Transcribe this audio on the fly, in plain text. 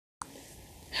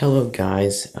Hello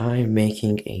guys, I'm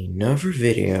making another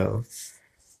video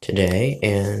today,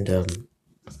 and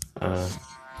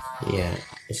yeah,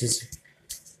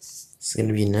 it's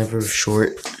gonna be another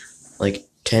short, like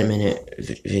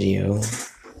 10-minute video,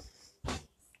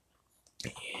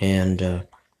 and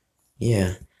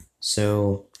yeah,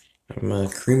 so I'm a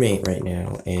crewmate right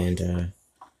now, and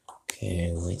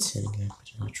okay, light setting up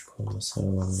electrical, so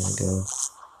I'm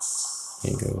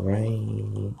gonna go right,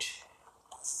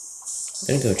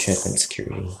 I'm gonna go check on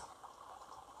security.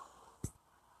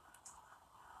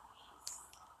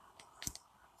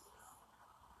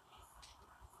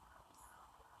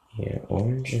 Yeah,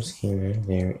 orange just came out of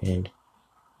there, and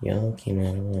yellow came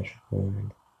out of electrical.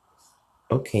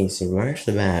 Okay, so right off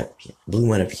the bat, blue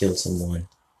might have killed someone.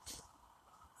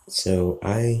 So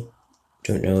I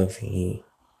don't know if he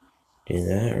did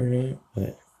that or not,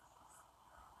 but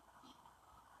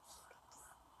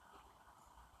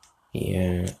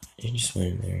yeah, it just went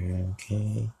in there.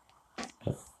 Okay.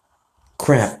 Oh,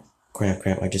 crap!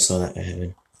 I just saw that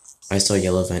happen. I saw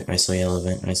yellow vent. I saw yellow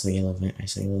vent. I saw yellow vent. I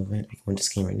saw yellow vent. I can win this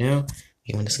game right now. I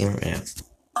can win this game right now.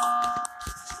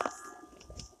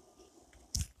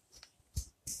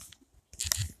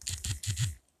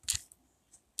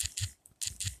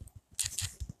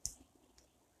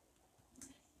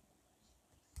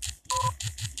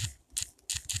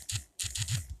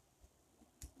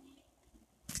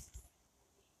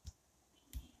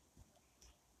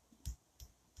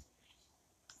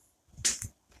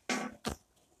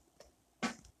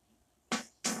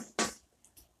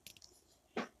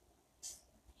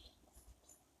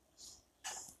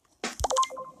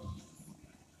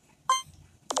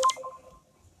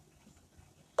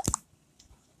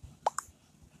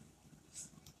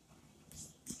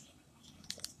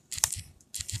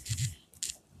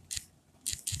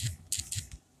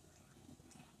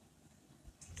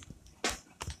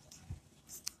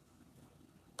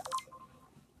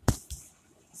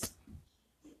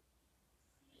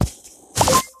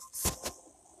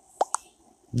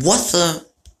 What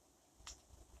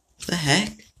the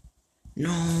heck?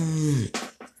 No.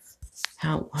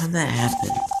 How'd that happen?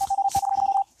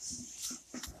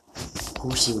 Of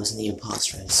course he wasn't the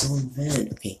imposter. I saw him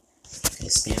vent. Okay,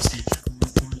 spam.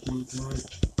 Come on.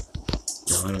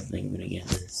 No, I don't think I'm gonna get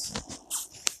this.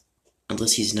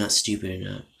 Unless he's not stupid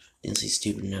enough. Unless he's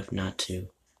stupid enough not to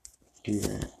do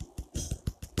that.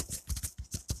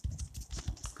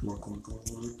 Come on.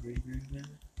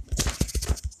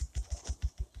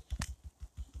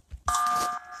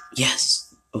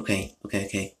 Yes! Okay.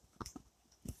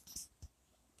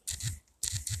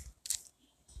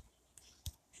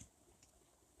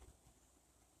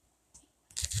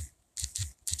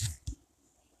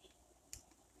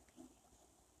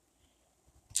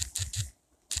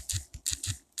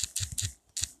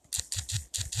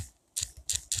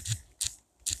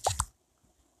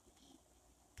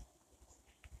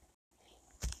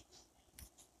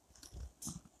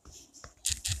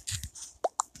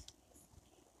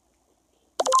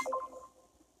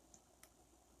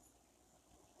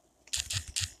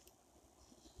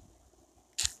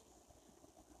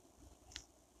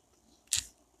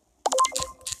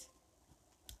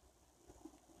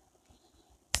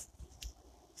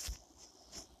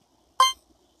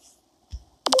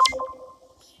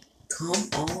 Come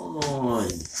on!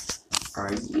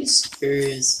 Are you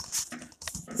serious?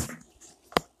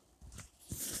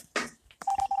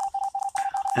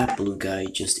 That blue guy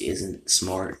just isn't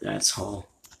smart, that's all.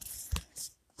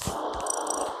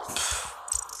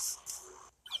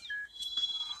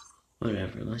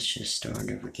 Whatever, let's just start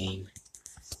another game.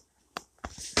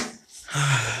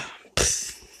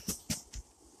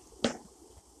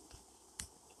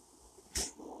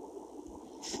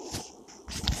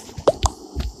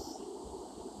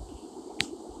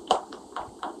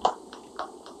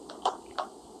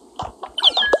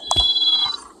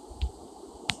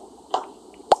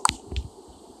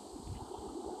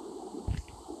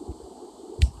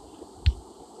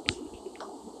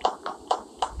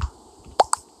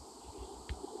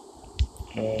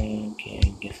 Okay, I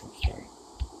guess I'll start.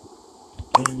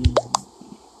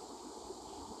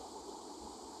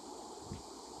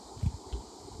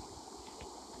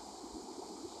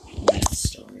 Let's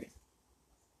start.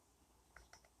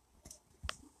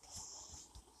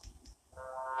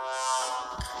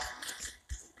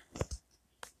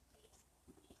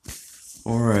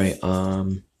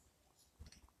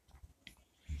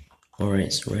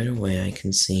 Alright, so right away I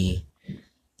can see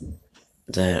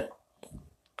that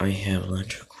I have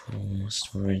electrical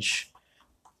storage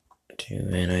too,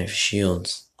 and I have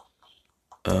shields.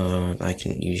 I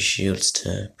can use shields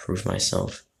to prove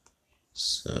myself,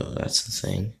 so that's the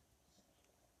thing.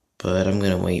 but I'm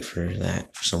gonna wait for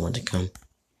someone to come.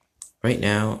 Right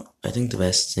now, I think the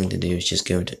best thing to do is just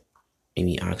go to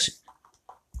maybe oxygen.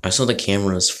 I saw the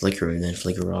cameras flicker and then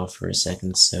flicker off for a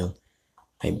second, so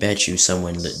I bet you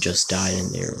someone that just died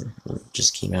in there or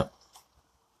just came out.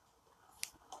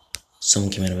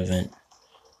 Someone came out of event.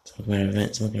 Someone came out of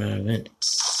event. Someone came out of event.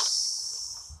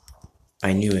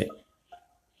 I knew it.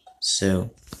 So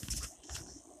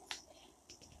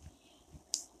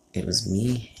it was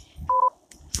me.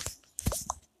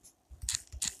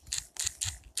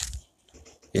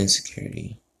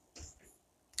 Insecurity.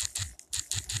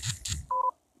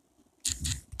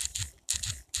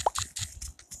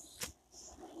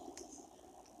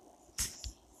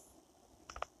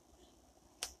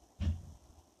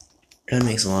 That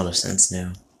makes a lot of sense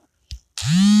now.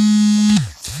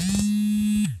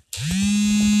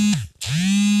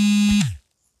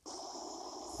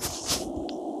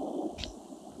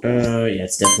 Yeah,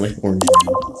 it's definitely orange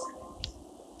now.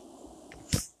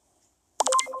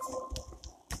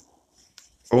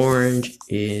 Orange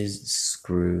is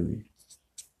screwed.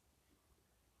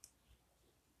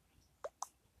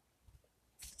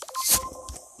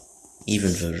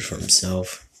 Even voted for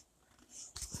himself.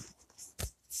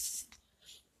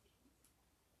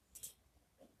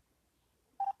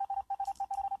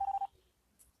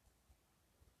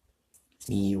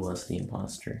 He was the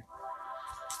imposter.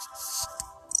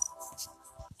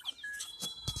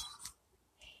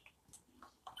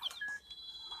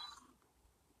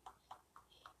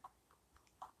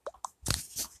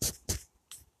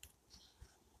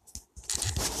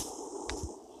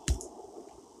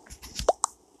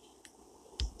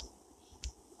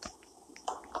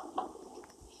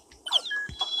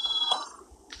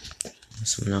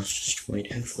 Someone else just joined.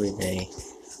 Hopefully they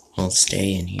will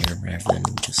stay in here rather than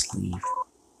just leave.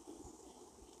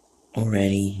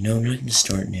 Already? No, I'm not going to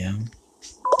start now.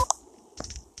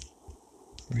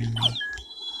 Really?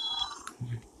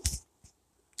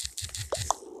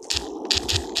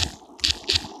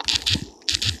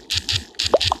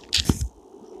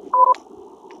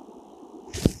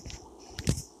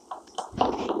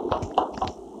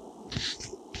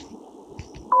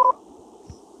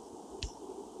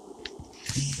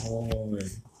 Come on.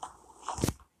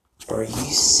 Are you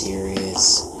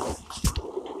serious?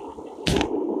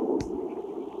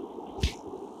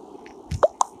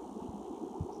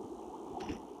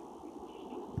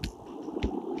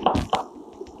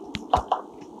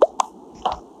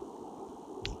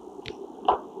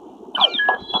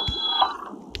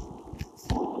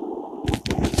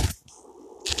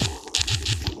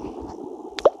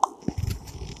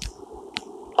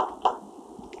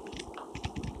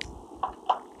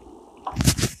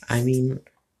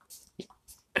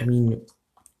 I mean,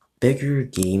 bigger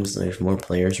games with more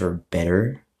players are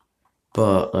better,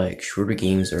 but like shorter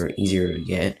games are easier to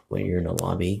get when you're in a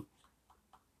lobby,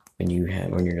 when you're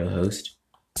the host.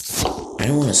 I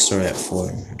don't want to start at 4.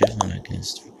 I'm definitely not gonna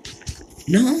start.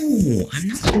 No, I'm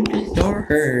not going to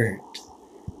start.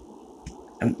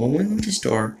 I'm only going to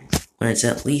start when it's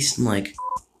at least like.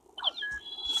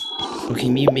 Okay,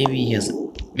 maybe he has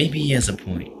a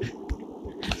point.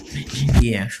 Maybe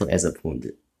he actually has a point.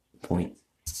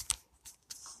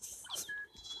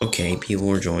 Okay, people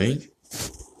are joining.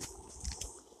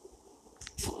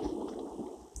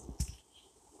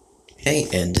 Hey,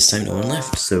 and this time no one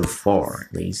left so far,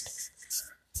 at least.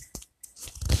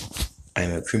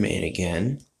 I'm a crewmate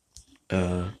again.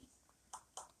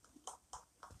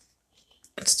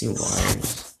 Let's do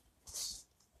wires.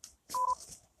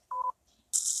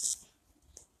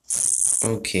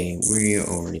 Okay, we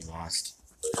already lost.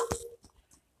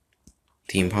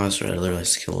 The imposter literally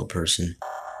has to kill a person.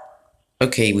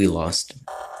 Okay, we lost.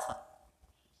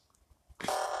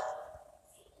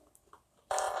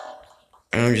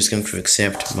 I'm just going to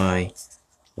accept my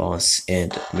loss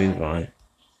and move on.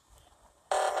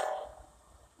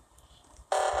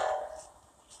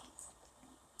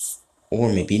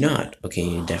 Or maybe not. Okay,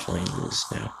 you definitely lose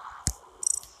now.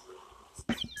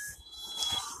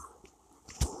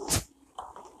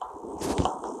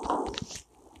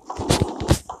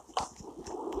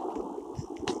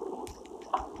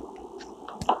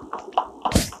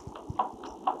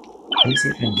 Let me see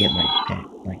if I can get my pet,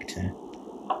 like, to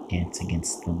dance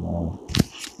against the wall.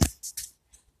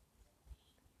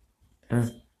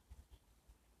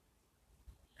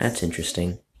 That's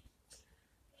interesting.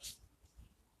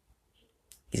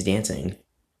 He's dancing.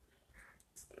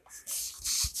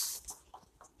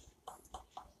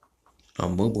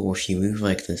 On mobile, if you move,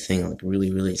 like, the thing, like,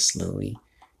 really, really slowly, you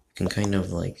can kind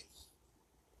of, like,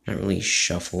 not really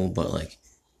shuffle, but, like,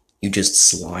 you just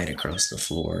slide across the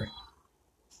floor.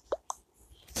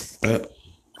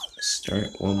 Start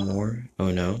one more. Oh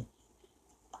no.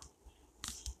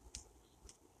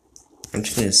 I'm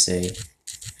just gonna say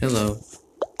hello.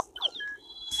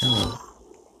 Hello.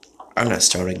 I'm not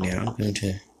starting now. I'm going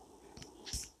to.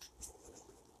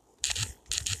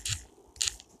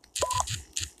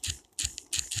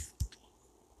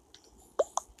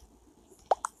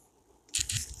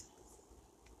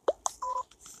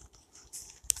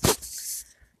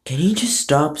 Can you just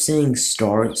stop saying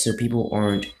start so people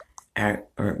aren't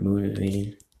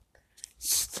motivated?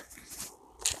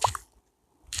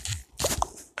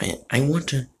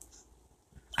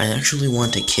 I actually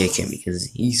want to kick him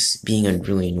because he's being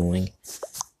really annoying.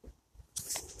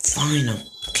 Fine.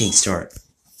 Okay, start.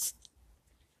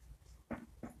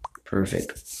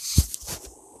 Perfect.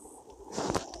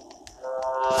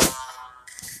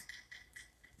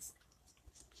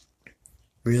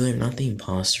 Really, I'm not the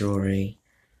imposter already.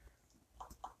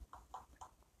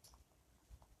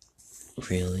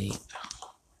 Really?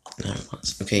 Not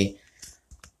imposter. Okay.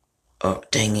 Oh,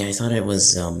 dang it, I thought it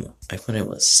was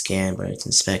scan, but it's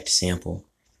inspect sample.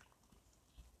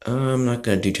 I'm not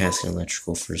gonna do task and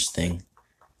electrical first thing.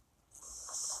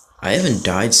 I haven't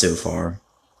died so far.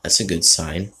 That's a good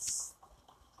sign.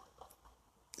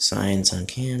 Signs on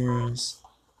cameras.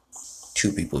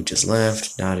 2 people just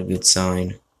left. Not a good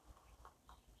sign.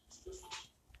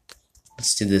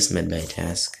 Let's do this medbay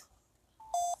task.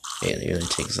 Okay, it really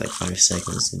takes like 5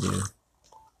 seconds to do.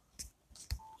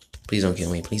 Please don't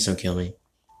kill me. Please don't kill me.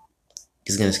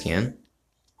 He's gonna scan.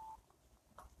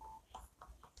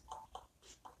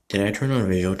 Did I turn on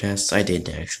visual tasks? I did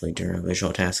actually turn on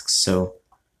visual tasks, so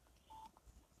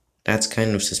that's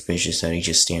kind of suspicious that he's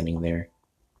just standing there.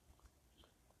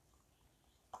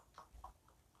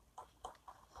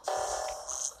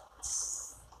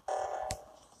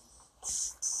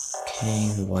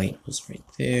 Okay, white was right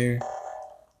there.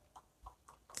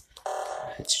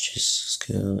 Let's just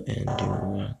go and do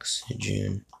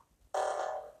oxygen.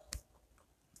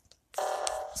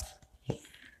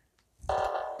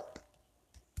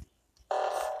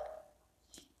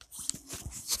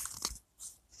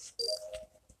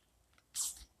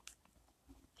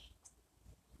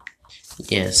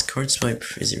 Yes, card swipe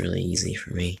is really easy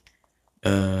for me.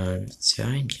 See,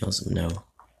 I kills him. No.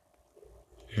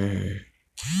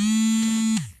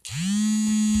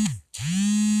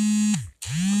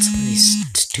 What's some of these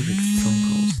stupid phone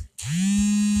calls?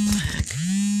 What the heck?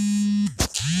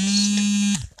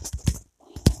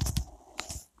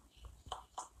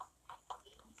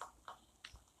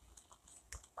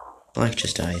 Black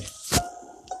just died.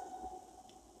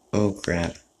 Oh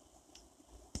crap.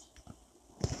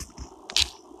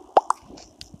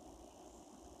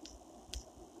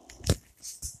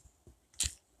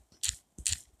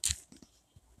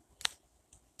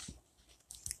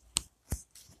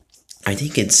 I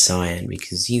think it's Cyan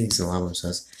because he thinks Alamos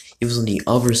us. He was on the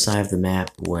other side of the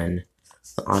map when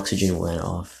the oxygen went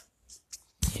off.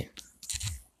 Yeah.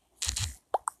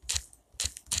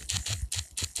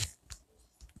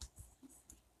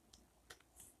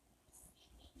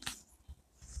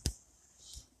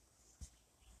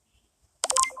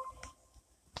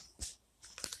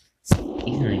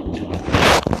 He's not even talking.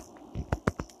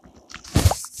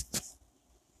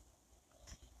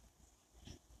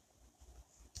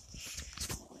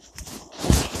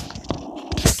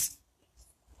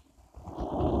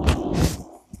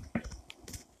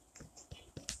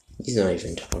 He's not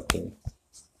even talking.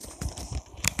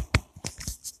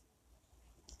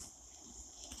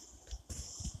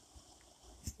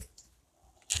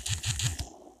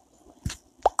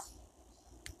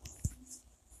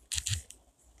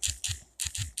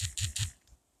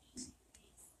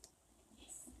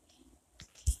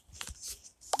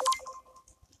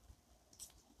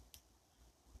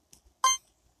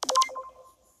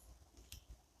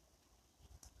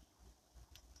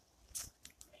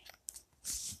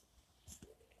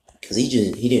 Cause he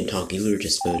didn't talk, he literally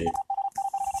just voted.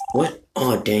 What?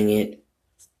 Oh dang it.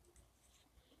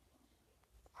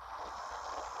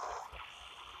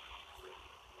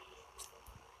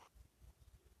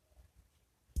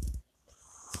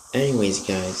 Anyways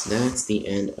guys, that's the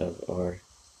end of our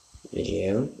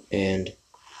video, and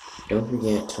don't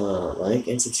forget to like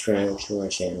and subscribe to our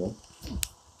channel,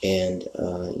 and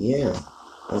yeah,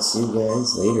 I'll see you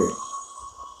guys later.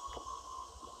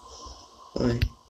 Bye.